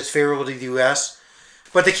because it's favorable to the U.S.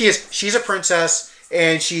 But the key is she's a princess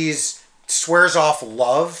and swears off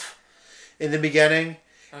love in the beginning.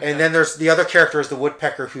 Okay. And then there's the other character is the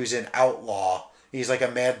woodpecker who's an outlaw. He's like a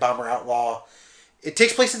mad bomber outlaw. It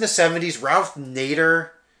takes place in the 70s. Ralph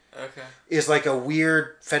Nader is like a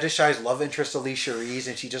weird fetishized love interest of Lee Cherie's,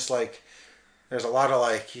 and she just like there's a lot of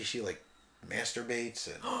like she like masturbates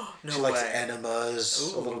and she likes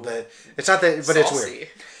enemas a little bit. It's not that, but it's weird.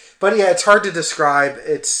 But yeah, it's hard to describe.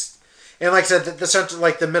 And like I said,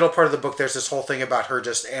 the middle part of the book, there's this whole thing about her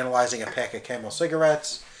just analyzing a pack of Camel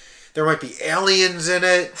cigarettes. There might be aliens in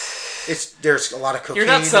it. There's a lot of cocaine. You're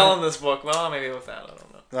not selling this book. Well, maybe with that, I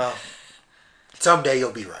don't know. Well, someday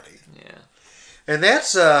you'll be ready. Yeah. And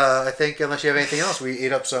that's, I think, unless you have anything else, we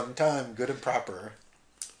ate up some time, good and proper.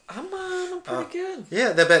 I'm pretty good.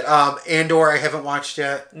 Yeah, that bit. Andor, I haven't watched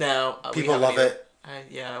yet. No, people love it.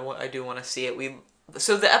 I do want to see it.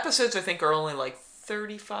 So the episodes, I think, are only like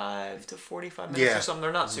 35 to 45 minutes or something.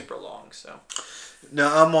 They're not super long, so. No,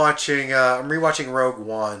 I'm rewatching Rogue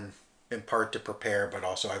One in part to prepare, but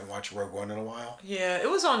also I haven't watched Rogue One in a while. Yeah, it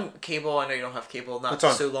was on cable. I know you don't have cable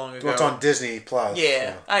so long ago. Well, it's on Disney Plus.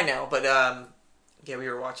 Yeah, I know, but we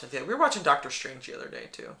were watching Doctor Strange the other day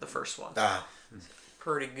too, the first one.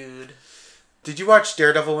 Pretty good. Did you watch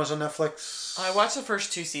Daredevil was on Netflix? I watched the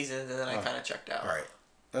first 2 seasons and then I kind of checked out. All right.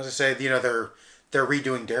 As I say, they're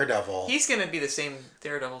redoing Daredevil. He's going to be the same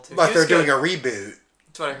Daredevil too. But they're doing a reboot.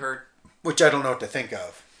 That's what I heard. Which I don't know what to think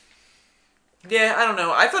of. Yeah, I don't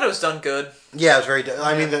know. I thought it was done good. Yeah, it was very...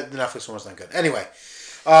 I mean, the Netflix one was done good. Anyway,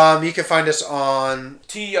 you can find us on...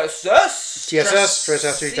 TSS. TSS,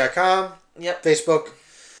 Yep. Facebook,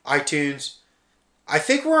 iTunes. I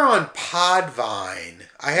think we're on Podvine.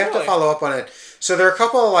 I have to follow up on it. So there are a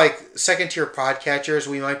couple of, like, second-tier podcatchers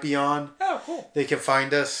we might be on. Oh, cool. They can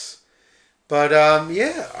find us. But,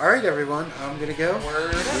 yeah. All right, everyone. I'm going to go.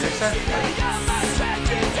 Word.